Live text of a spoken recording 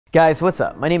Guys, what's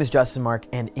up? My name is Justin Mark,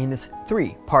 and in this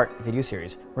 3-part video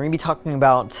series, we're gonna be talking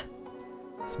about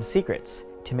some secrets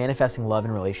to manifesting love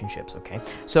in relationships, okay?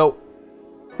 So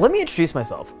let me introduce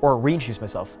myself, or reintroduce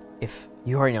myself if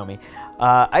you already know me.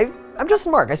 I'm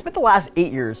Justin Mark. I spent the last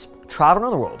 8 years traveling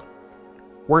around the world,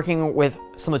 working with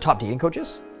some of the top dating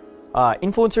coaches,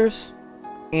 influencers,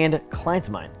 and clients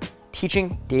of mine,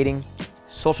 teaching dating,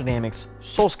 social dynamics,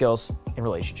 social skills, and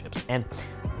relationships. And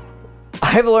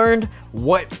I've learned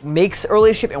what makes a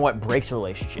relationship and what breaks a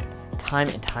relationship time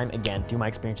and time again through my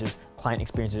experiences, client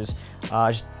experiences,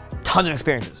 just tons of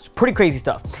experiences. It's pretty crazy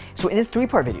stuff. So in this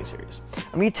 3-part video series, I'm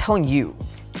gonna be telling you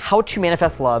how to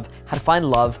manifest love, how to find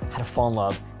love, how to fall in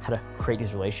love, how to create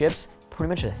these relationships, pretty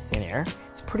much out of thin air.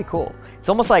 It's pretty cool. It's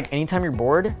almost like anytime you're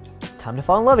bored, time to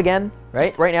fall in love again,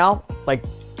 right? Right now, like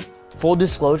full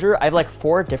disclosure, I have like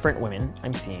 4 different women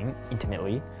I'm seeing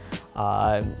intimately.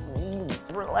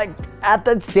 We're like at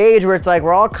that stage where it's like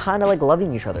we're all kind of like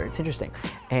loving each other. It's interesting,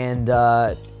 and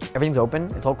everything's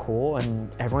open. It's all cool, and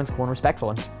everyone's cool and respectful.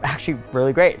 And it's actually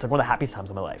really great. It's like one of the happiest times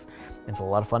of my life. And it's a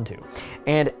lot of fun too.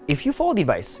 And if you follow the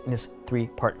advice in this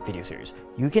 3-part video series,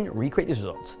 you can recreate these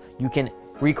results. You can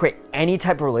recreate any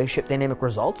type of relationship dynamic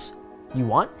results you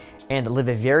want, and live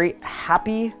a very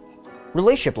happy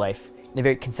relationship life in a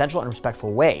very consensual and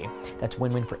respectful way. That's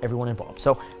win-win for everyone involved.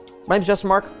 So my name's Justin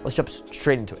Mark. Let's jump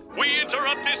straight into it. We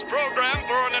interrupt this program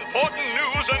for an important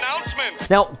news announcement.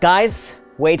 Now, guys,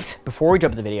 wait, before we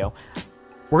jump into the video,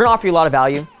 we're gonna offer you a lot of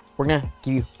value. We're gonna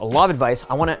give you a lot of advice.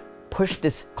 I wanna push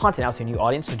this content out to a new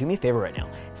audience, so do me a favor right now.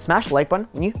 Smash the like button.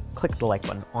 When you click the like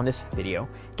button on this video,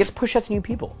 it gets pushed out to new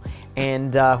people,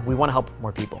 and we wanna help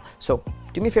more people. So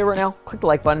do me a favor right now, click the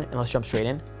like button, and let's jump straight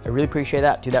in. I really appreciate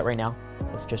that. Do that right now.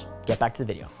 Let's just get back to the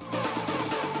video.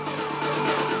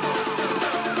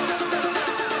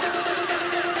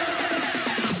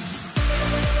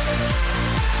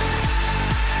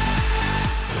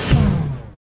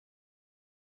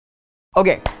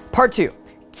 Okay, part 2,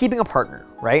 keeping a partner,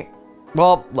 right?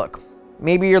 Well, look,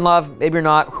 maybe you're in love, maybe you're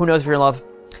not, who knows if you're in love.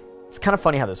 It's kind of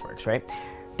funny how this works, right?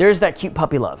 There's that cute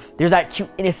puppy love. There's that cute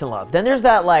innocent love. Then there's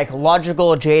that like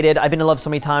logical, jaded, I've been in love so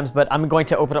many times, but I'm going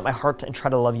to open up my heart and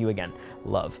try to love you again.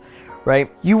 Love,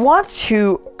 right? You want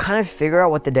to kind of figure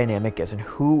out what the dynamic is and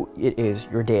who it is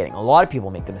you're dating. A lot of people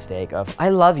make the mistake of, I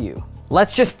love you.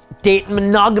 Let's just date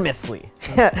monogamously.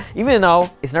 Even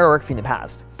though it's never worked for you in the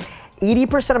past.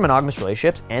 80% of monogamous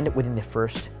relationships end within the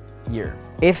first year.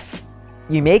 If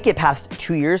you make it past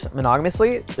 2 years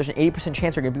monogamously, there's an 80%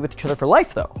 chance you're gonna be with each other for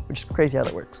life though, which is crazy how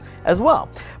that works as well.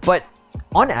 But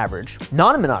on average,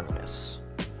 non-monogamous,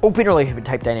 open relationship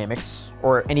type dynamics,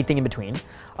 or anything in between,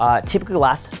 typically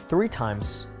last 3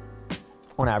 times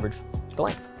on average the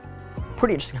length.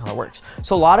 Pretty interesting how that works.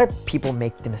 So a lot of people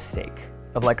make the mistake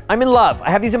of like, I'm in love, I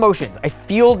have these emotions, I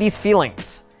feel these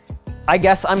feelings. I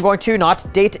guess I'm going to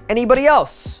not date anybody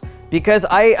else because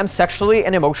I am sexually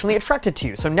and emotionally attracted to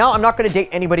you. So now I'm not going to date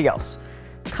anybody else.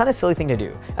 Kind of silly thing to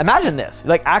do. Imagine this,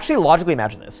 like actually logically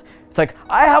imagine this. It's like,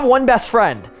 I have one best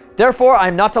friend, therefore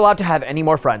I'm not allowed to have any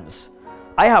more friends.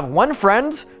 I have one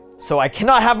friend, so I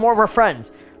cannot have more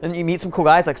friends. Then you meet some cool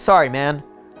guys like, sorry man,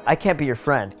 I can't be your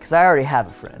friend because I already have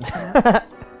a friend.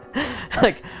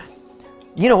 Like,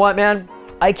 you know what man,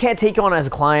 I can't take you on as a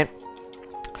client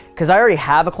because I already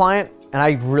have a client and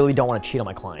I really don't want to cheat on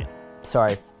my client.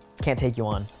 Sorry, can't take you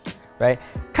on, right?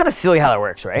 Kind of silly how that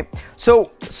works, right?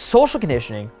 So social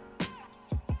conditioning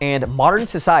and modern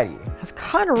society has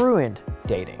kind of ruined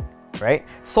dating, right?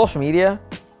 Social media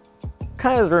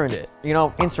kind of ruined it. You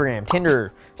know, Instagram,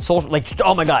 Tinder, social, like,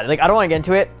 oh my God, like I don't want to get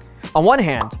into it. On one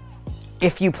hand,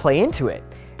 if you play into it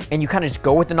and you kind of just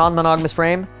go with the non-monogamous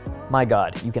frame, my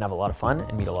God, you can have a lot of fun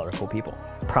and meet a lot of cool people.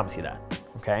 I promise you that,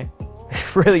 okay?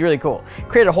 Really, really cool.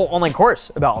 Created a whole online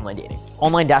course about online dating,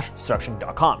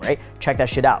 online-seduction.com, right? Check that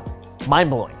shit out.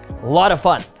 Mind-blowing, a lot of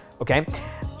fun, okay?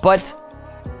 But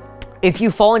if you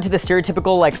fall into the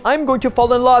stereotypical, like, I'm going to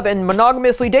fall in love and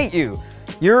monogamously date you,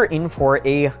 you're in for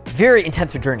a very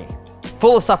intensive journey,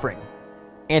 full of suffering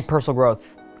and personal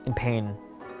growth and pain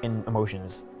and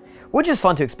emotions, which is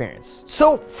fun to experience.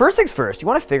 So first things first, you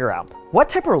want to figure out what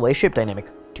type of relationship dynamic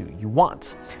do you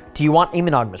want? Do you want a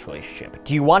monogamous relationship?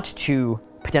 Do you want to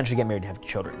potentially get married and have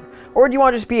children? Or do you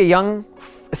want to just be a young,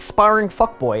 aspiring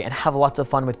fuckboy and have lots of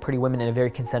fun with pretty women in a very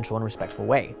consensual and respectful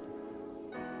way?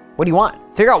 What do you want?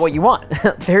 Figure out what you want.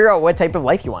 Figure out what type of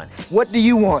life you want. What do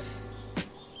you want?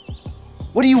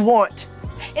 What do you want?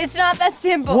 It's not that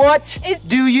simple. What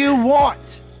do you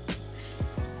want?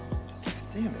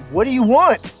 Damn it, what do you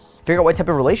want? Figure out what type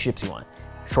of relationships you want.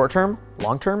 Short term,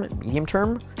 long term, medium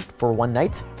term, for one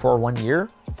night, for 1 year,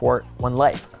 for one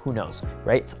life. Who knows,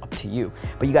 right? It's up to you.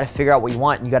 But you got to figure out what you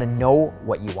want. And you got to know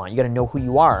what you want. You got to know who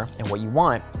you are and what you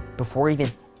want before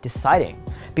even deciding.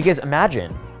 Because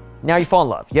imagine, now you fall in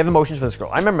love. You have emotions for this girl.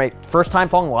 I remember my first time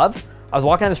falling in love. I was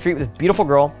walking down the street with this beautiful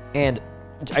girl, and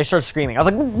I started screaming. I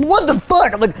was like, what the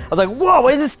fuck? I was like, whoa,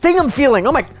 what is this thing I'm feeling?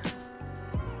 I'm like,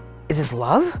 is this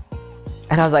love?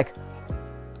 And I was like,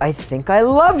 I think I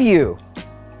love you.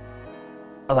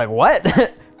 I was like, what?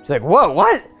 She's like, whoa,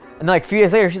 what? And then like a few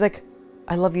days later, she's like,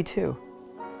 I love you too.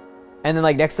 And then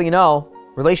like next thing you know,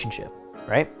 relationship,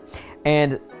 right?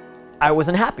 And I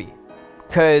wasn't happy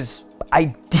because I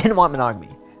didn't want monogamy.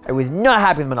 I was not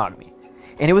happy with monogamy.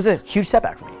 And it was a huge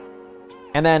setback for me.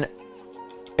 And then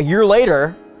a year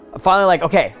later, I'm finally like,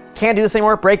 okay, can't do this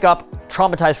anymore, break up,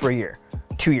 traumatized for a year,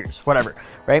 2 years, whatever,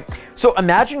 right? So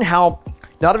imagine how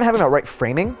not even having that right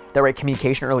framing, that right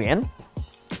communication early in,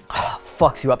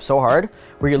 fucks you up so hard,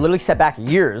 where you're literally set back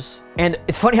years. And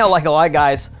it's funny how like a lot of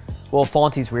guys will fall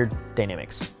into these weird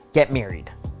dynamics, get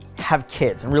married, have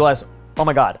kids, and realize, oh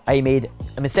my God, I made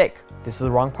a mistake. This is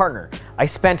the wrong partner. I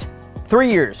spent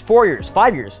 3 years, 4 years,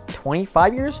 5 years,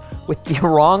 25 years with the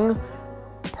wrong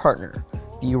partner,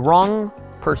 the wrong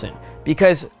person,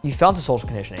 because you fell into social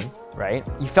conditioning, right?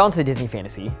 You fell into the Disney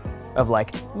fantasy of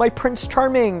like, my Prince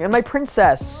Charming and my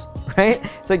princess, right?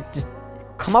 It's like, just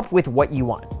come up with what you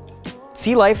want.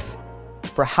 See life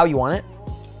for how you want it,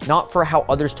 not for how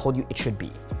others told you it should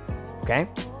be, okay?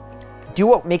 Do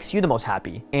what makes you the most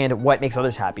happy and what makes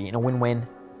others happy in a win-win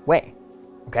way,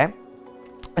 okay?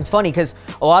 It's funny because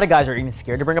a lot of guys are even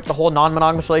scared to bring up the whole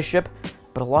non-monogamous relationship,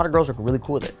 but a lot of girls are really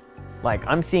cool with it. Like,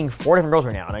 I'm seeing 4 different girls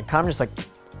right now, and I kind of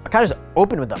just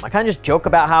open with them. I kind of just joke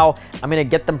about how I'm going to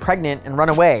get them pregnant and run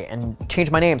away and change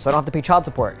my name so I don't have to pay child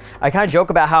support. I kind of joke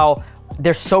about how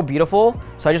they're so beautiful,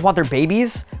 so I just want their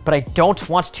babies, but I don't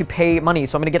want to pay money,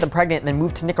 so I'm going to get them pregnant and then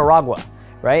move to Nicaragua,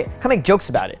 right? I kind of make jokes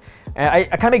about it. And I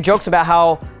kind of make jokes about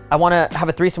how I want to have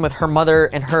a threesome with her mother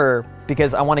and her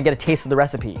because I want to get a taste of the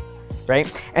recipe, right?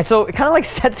 And so it kind of like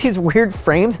sets these weird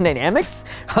frames and dynamics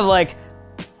of like,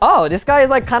 oh, this guy is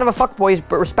like kind of a fuckboy,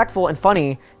 but respectful and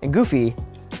funny and goofy,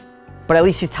 but at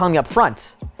least he's telling me up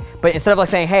front. But instead of like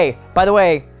saying, hey, by the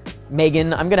way,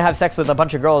 Megan, I'm gonna have sex with a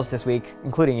bunch of girls this week,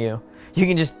 including you, you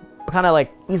can just kind of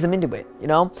like ease them into it, you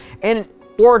know? And,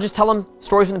 or just tell them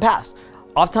stories from the past.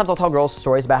 Oftentimes I'll tell girls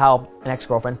stories about how an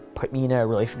ex-girlfriend put me in a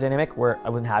relationship dynamic where I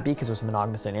wasn't happy because it was a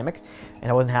monogamous dynamic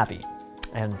and I wasn't happy.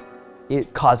 And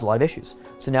it caused a lot of issues.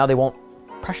 So now they won't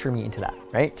pressure me into that,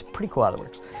 right? It's pretty cool how it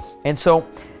works. And so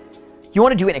you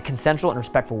want to do it in a consensual and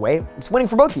respectful way. It's winning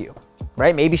for both of you,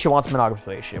 right? Maybe she wants a monogamous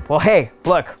relationship. Well, hey,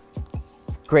 look,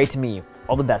 great to meet you.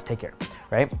 All the best, take care,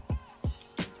 right?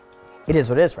 It is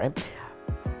what it is, right?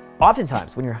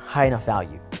 Oftentimes when you're high enough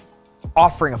value,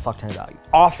 offering a fuck ton of value,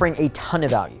 offering a ton of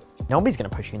value, nobody's going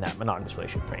to push you in that monogamous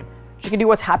relationship frame. You can do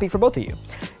what's happy for both of you.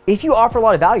 If you offer a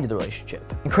lot of value to the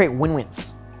relationship and create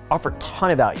win-wins, offer a ton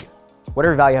of value,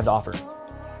 whatever value you have to offer,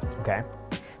 okay?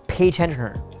 Pay attention to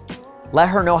her. Let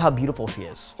her know how beautiful she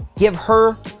is. Give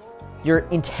her your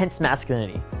intense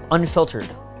masculinity, unfiltered,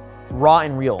 raw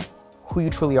and real, who you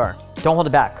truly are. Don't hold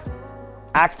it back.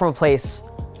 Act from a place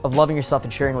of loving yourself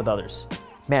and sharing with others.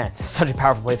 Man, it's such a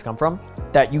powerful place to come from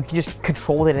that you can just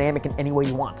control the dynamic in any way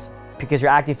you want because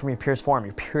you're acting from your purest form,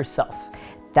 your pure self.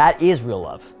 That is real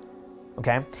love,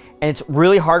 okay? And it's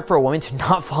really hard for a woman to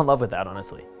not fall in love with that,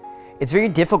 honestly. It's very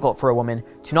difficult for a woman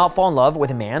to not fall in love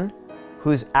with a man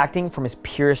who's acting from his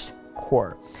purest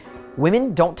core.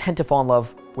 Women don't tend to fall in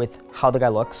love with how the guy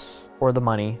looks or the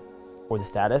money or the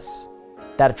status.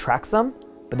 That attracts them,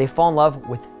 but they fall in love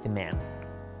with the man,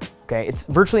 okay? It's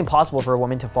virtually impossible for a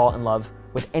woman to fall in love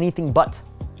with anything but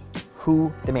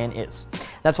who the man is.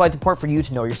 That's why it's important for you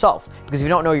to know yourself, because if you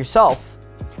don't know yourself,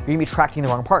 you're gonna be attracting the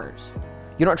wrong partners.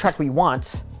 You don't attract what you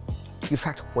want, you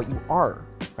attract what you are,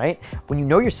 right? When you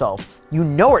know yourself, you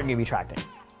know what you're gonna be attracting,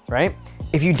 right?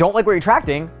 If you don't like what you're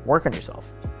attracting, work on yourself,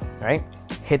 right?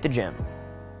 Hit the gym,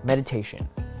 meditation,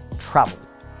 travel,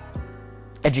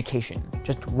 education.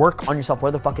 Just work on yourself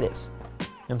where the fuck it is. You know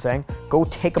what I'm saying? Go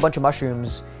take a bunch of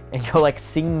mushrooms and go like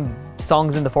sing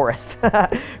songs in the forest.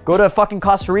 Go to fucking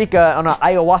Costa Rica on an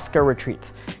ayahuasca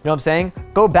retreat. You know what I'm saying?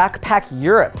 Go backpack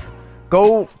Europe.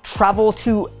 Go travel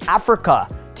to Africa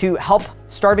to help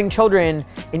starving children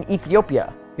in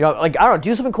Ethiopia. You know, like, I don't know,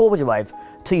 do something cool with your life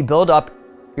until you build up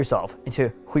yourself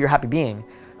into who you're happy being.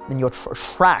 Then you'll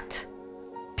attract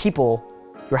people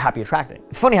you're happy attracting.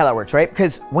 It's funny how that works, right?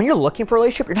 Because when you're looking for a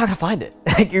relationship, you're not gonna find it.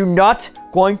 Like, you're not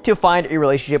going to find a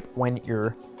relationship when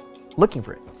you're looking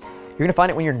for it. You're gonna find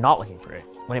it when you're not looking for it.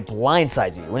 When it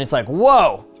blindsides you, when it's like,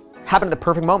 whoa, happened at the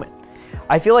perfect moment.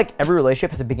 I feel like every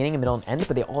relationship has a beginning, a middle, and end,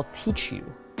 but they all teach you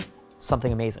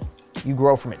something amazing. You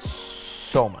grow from it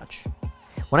so much.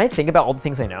 When I think about all the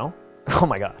things I know, oh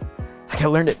my God, like I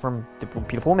learned it from the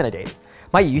beautiful women I dated.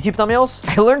 My YouTube thumbnails,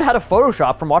 I learned how to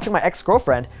Photoshop from watching my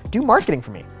ex-girlfriend do marketing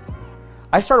for me.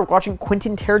 I started watching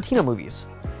Quentin Tarantino movies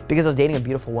because I was dating a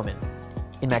beautiful woman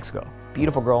in Mexico.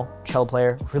 Beautiful girl, cello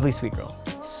player, really sweet girl.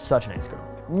 Such a nice girl.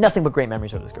 Nothing but great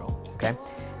memories of this girl, okay?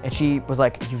 And she was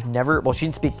like, you've never, well, she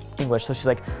didn't speak English, so she's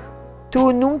like,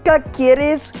 ¿Tú nunca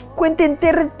quieres Quentin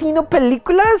Tarantino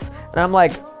películas? And I'm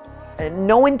like,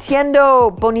 no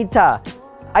entiendo, bonita.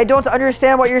 I don't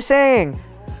understand what you're saying,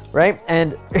 right?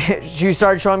 And she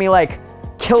started showing me like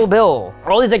Kill Bill,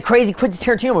 all these like crazy Quentin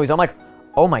Tarantino movies. I'm like,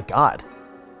 oh my God,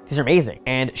 these are amazing.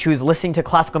 And she was listening to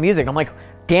classical music. I'm like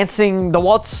dancing the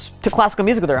waltz to classical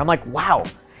music with her. I'm like, wow.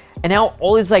 And now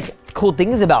all these like cool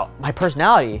things about my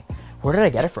personality, where did I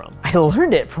get it from? I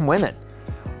learned it from women.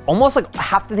 Almost like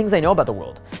half the things I know about the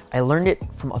world, I learned it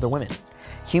from other women.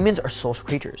 Humans are social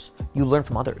creatures. You learn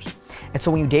from others. And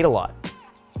so when you date a lot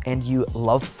and you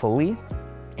love fully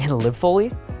and live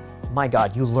fully, my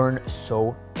God, you learn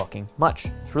so fucking much.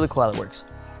 It's really cool how that works,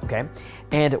 okay?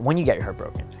 And when you get your heart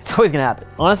broken, it's always gonna happen.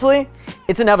 Honestly,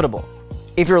 it's inevitable.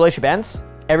 If your relationship ends,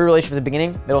 every relationship is a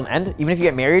beginning, middle, and end. Even if you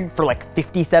get married for like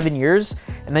 57 years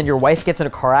and then your wife gets in a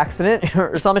car accident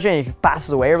or something and she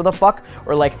passes away or the fuck,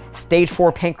 or like stage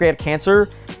 4 pancreatic cancer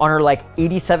on her like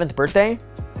 87th birthday,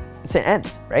 it's an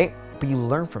end, right? But you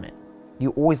learn from it. You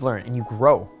always learn and you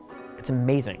grow. It's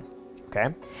amazing, okay?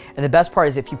 And the best part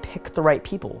is if you pick the right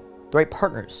people, the right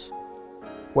partners,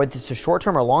 whether it's a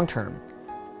short-term or long-term,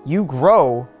 you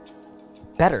grow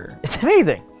better. It's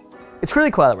amazing. It's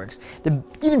really cool how that works. The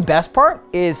even best part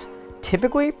is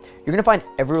typically you're gonna find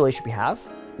every relationship you have,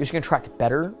 you're just gonna attract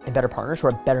better and better partners who are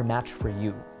a better match for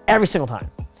you every single time.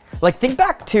 Like think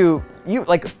back to you,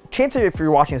 like chances if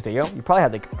you're watching this video, you probably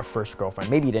had like a first girlfriend.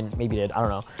 Maybe you didn't, maybe you did, I don't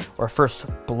know. Or a first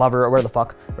lover or whatever the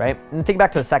fuck, right? And think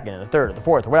back to the second and the third or the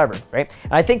fourth or whatever, right?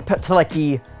 And I think to like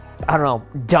the, I don't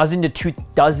know, dozen to 2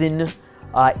 dozen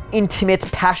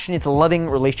intimate, passionate, loving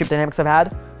relationship dynamics I've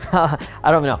had.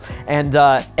 I don't know. And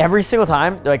every single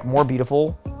time, they're like more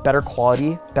beautiful, better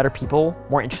quality, better people,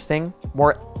 more interesting,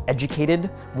 more educated,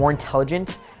 more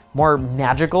intelligent, more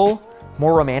magical,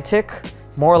 more romantic,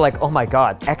 more like, oh my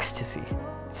God, ecstasy.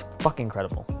 It's fucking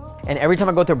incredible. And every time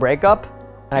I go through a breakup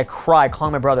and I cry,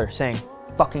 calling my brother saying,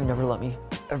 fucking never let me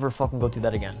ever fucking go through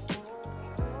that again.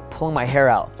 Pulling my hair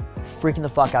out, freaking the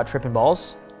fuck out, tripping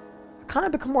balls. Kind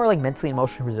of become more like mentally and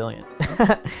emotionally resilient.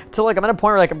 So like I'm at a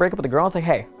point where like I break up with a girl and it's like,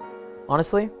 hey,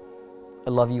 honestly, I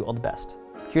love you, all the best.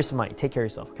 Here's some money, take care of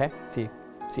yourself, okay? See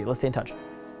you, let's stay in touch.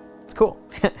 It's cool.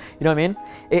 You know what I mean?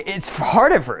 It's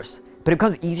hard at first, but it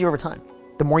becomes easier over time.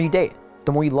 The more you date,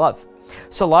 the more you love.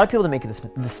 So a lot of people that make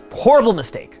this horrible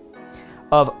mistake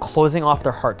of closing off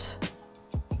their heart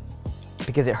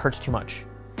because it hurts too much.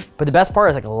 But the best part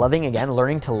is like loving again,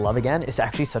 learning to love again is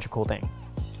actually such a cool thing.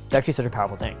 It's actually such a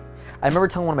powerful thing. I remember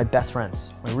telling one of my best friends,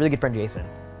 my really good friend Jason,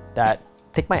 that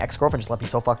I think my ex-girlfriend just left me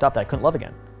so fucked up that I couldn't love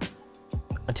again.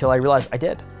 Until I realized I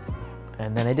did.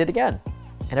 And then I did again.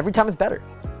 And every time it's better.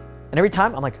 And every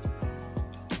time I'm like,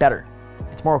 better.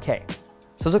 It's more okay.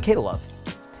 So it's okay to love.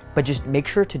 But just make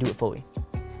sure to do it fully.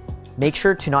 Make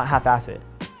sure to not half-ass it.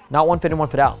 Not one foot in, one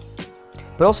foot out.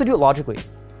 But also do it logically.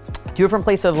 Do it from a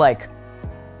place of like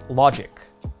logic,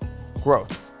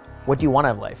 growth. What do you want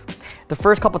out of life? The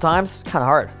first couple times, kind of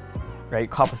hard. Right? You're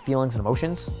caught with feelings and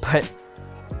emotions, but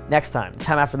next time, the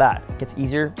time after that, it gets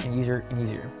easier and easier and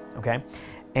easier, okay?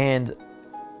 And,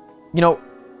 you know,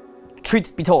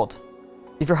 truth be told,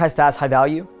 if you're high status, high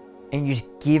value, and you just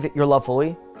give your love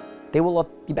fully, they will love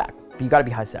you back. But you gotta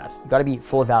be high status. You gotta be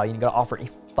full of value, and you gotta offer a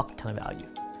fuck ton of value.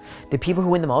 The people who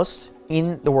win the most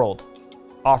in the world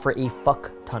offer a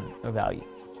fuck ton of value,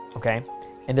 okay?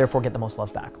 And therefore get the most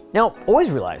love back. Now,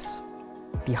 always realize,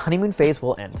 the honeymoon phase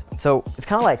will end. So it's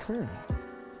kind of like,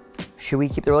 should we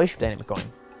keep the relationship dynamic going?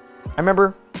 I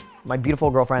remember my beautiful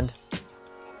girlfriend,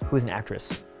 who is an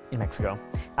actress in Mexico.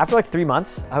 After like 3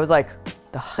 months, I was like,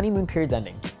 the honeymoon period's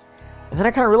ending. And then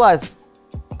I kind of realized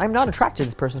I'm not attracted to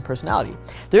this person's personality.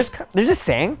 There's this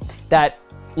saying that,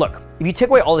 look, if you take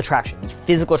away all the attraction, the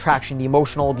physical attraction, the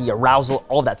emotional, the arousal,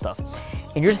 all of that stuff,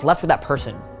 and you're just left with that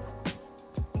person,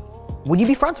 would you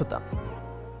be friends with them?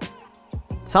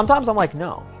 Sometimes I'm like,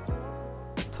 no.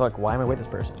 So like, why am I with this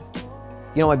person?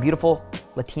 You know, my beautiful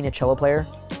Latina cello player,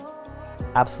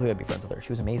 absolutely I'd be friends with her.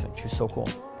 She was amazing. She was so cool,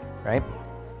 right?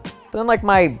 But then like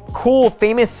my cool,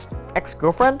 famous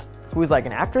ex-girlfriend, who was like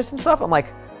an actress and stuff, I'm like,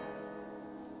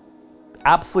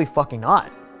 absolutely fucking not.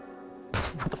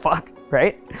 What the fuck,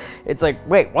 right? It's like,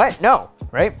 wait, what? No,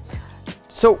 right?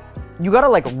 So you gotta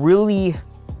like really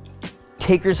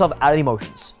take yourself out of the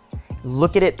emotions.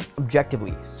 Look at it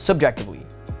objectively, subjectively,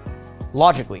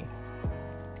 logically.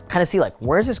 Kind of see like,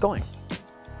 where is this going?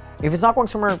 If it's not going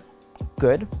somewhere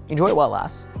good, enjoy it while it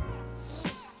lasts.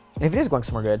 And if it is going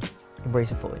somewhere good,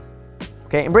 embrace it fully.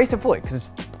 Okay, embrace it fully because it's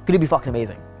gonna be fucking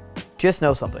amazing. Just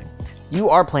know something. You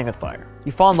are playing with fire.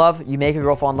 You fall in love, you make a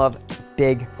girl fall in love,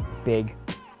 big, big,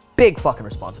 big fucking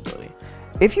responsibility.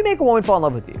 If you make a woman fall in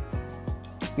love with you,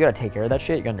 you gotta take care of that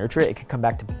shit, you gotta nurture it, it could come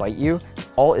back to bite you.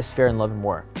 All is fair in love and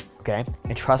war, okay?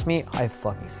 And trust me, I've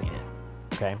fucking seen it,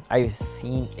 okay? I've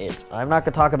seen it. I'm not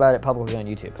gonna talk about it publicly on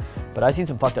YouTube, but I've seen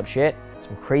some fucked up shit,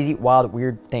 some crazy, wild,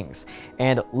 weird things.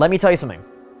 And let me tell you something.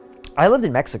 I lived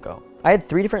in Mexico. I had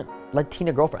 3 different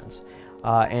Latina girlfriends,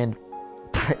 and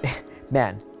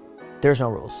man, there's no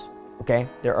rules, okay?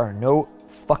 There are no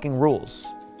fucking rules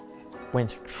when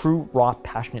it's true, raw,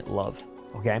 passionate love,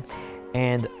 okay?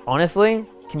 And honestly,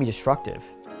 it can be destructive.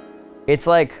 It's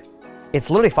like, it's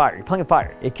literally fire. You're playing with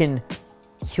fire. It can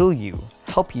heal you,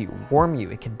 help you, warm you.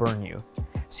 It can burn you.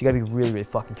 So you gotta be really, really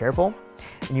fucking careful.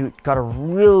 And you gotta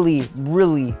really,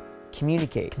 really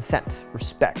communicate, consent,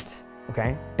 respect,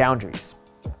 okay? Boundaries.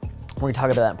 We're gonna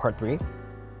talk about that in part 3,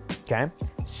 okay?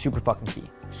 Super fucking key,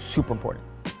 super important,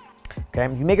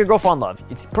 okay? You make a girl fall in love.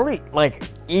 It's pretty, like,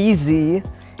 easy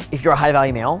if you're a high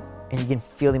value male and you can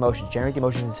feel the emotions, generate the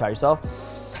emotions inside yourself.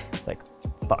 Like,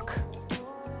 fuck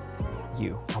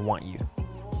you, I want you.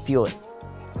 Feel it,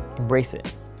 embrace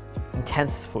it,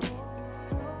 intensely.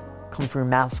 Come from your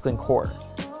masculine core,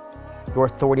 your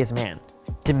authority as a man,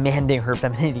 demanding her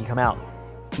femininity come out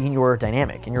in your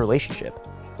dynamic, in your relationship.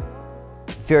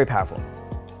 Very powerful.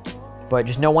 But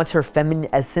just know once her feminine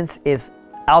essence is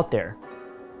out there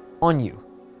on you,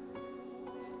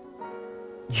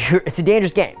 it's a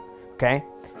dangerous game, okay?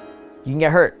 You can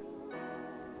get hurt.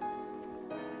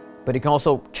 But it can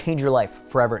also change your life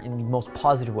forever in the most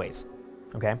positive ways,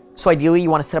 okay? So ideally, you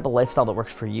want to set up a lifestyle that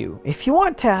works for you. If you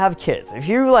want to have kids, if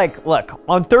you're like, look,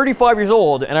 I'm 35 years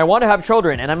old and I want to have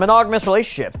children and a monogamous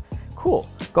relationship, cool.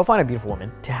 Go find a beautiful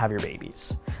woman to have your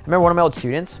babies. I remember one of my old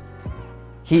students,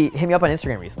 he hit me up on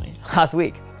Instagram recently, last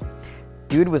week.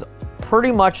 Dude was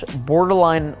pretty much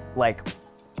borderline, like,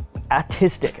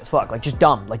 autistic as fuck, like just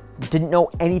dumb, like didn't know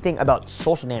anything about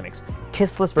social dynamics,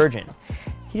 kissless virgin.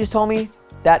 He just told me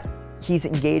that he's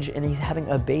engaged and he's having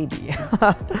a baby.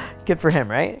 Good for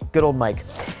him, right? Good old Mike.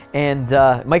 And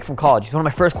Mike from college, he's one of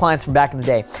my first clients from back in the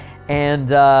day.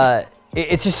 And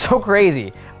it's just so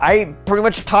crazy. I pretty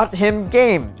much taught him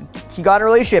game. He got in a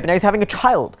relationship and now he's having a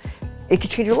child. It could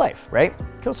change your life, right?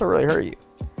 It could also really hurt you.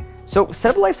 So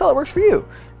set up a lifestyle that works for you.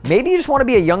 Maybe you just want to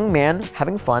be a young man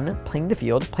having fun, playing the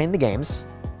field, playing the games,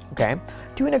 okay?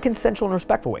 Do it in a consensual and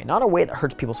respectful way, not a way that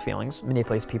hurts people's feelings,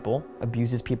 manipulates people,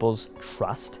 abuses people's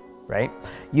trust, right?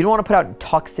 You don't want to put out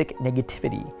toxic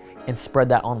negativity and spread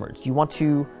that onwards. You want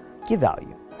to give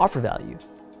value, offer value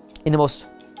in the most,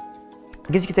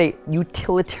 I guess you could say,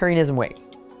 utilitarianism way,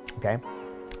 okay?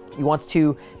 You want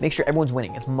to make sure everyone's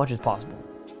winning as much as possible.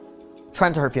 Try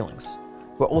not to hurt feelings,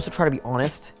 but also try to be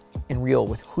honest and real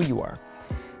with who you are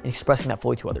and expressing that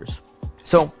fully to others.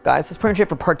 So guys, that's pretty much it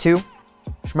for part 2.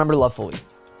 Just remember to love fully.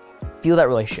 Feel that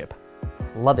relationship.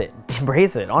 Love it.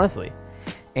 Embrace it, honestly.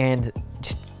 And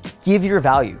just give your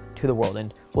value to the world.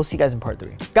 And we'll see you guys in part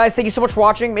 3. Guys, thank you so much for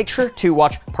watching. Make sure to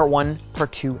watch part 1,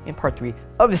 part 2, and part 3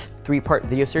 of this 3-part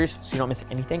video series so you don't miss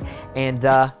anything. And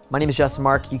my name is Justin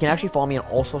Marc. You can actually follow me on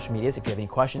all social medias. If you have any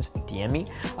questions, DM me.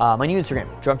 My new Instagram,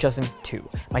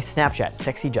 DrunkJustin2. My Snapchat,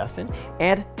 SexyJustin.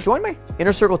 And join my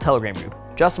Inner Circle Telegram group,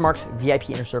 Justin Marc's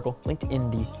VIP Inner Circle, linked in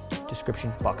the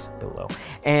description box below.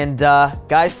 And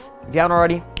guys, if you haven't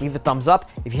already, leave a thumbs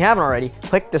up. If you haven't already,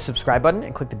 click the subscribe button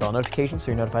and click the bell notification so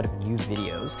you're notified of new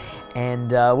videos. And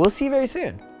we'll see you very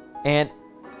soon. And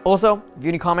also, if you have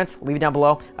any comments, leave it down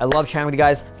below. I love chatting with you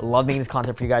guys. I love making this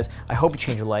content for you guys. I hope you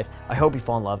change your life. I hope you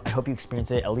fall in love. I hope you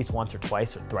experience it at least once or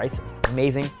twice or thrice.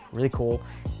 Amazing, really cool.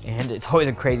 And it's always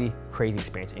a crazy, crazy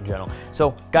experience in general.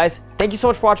 So guys, thank you so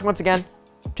much for watching once again.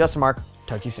 Justin Marc,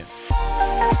 talk to you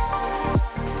soon.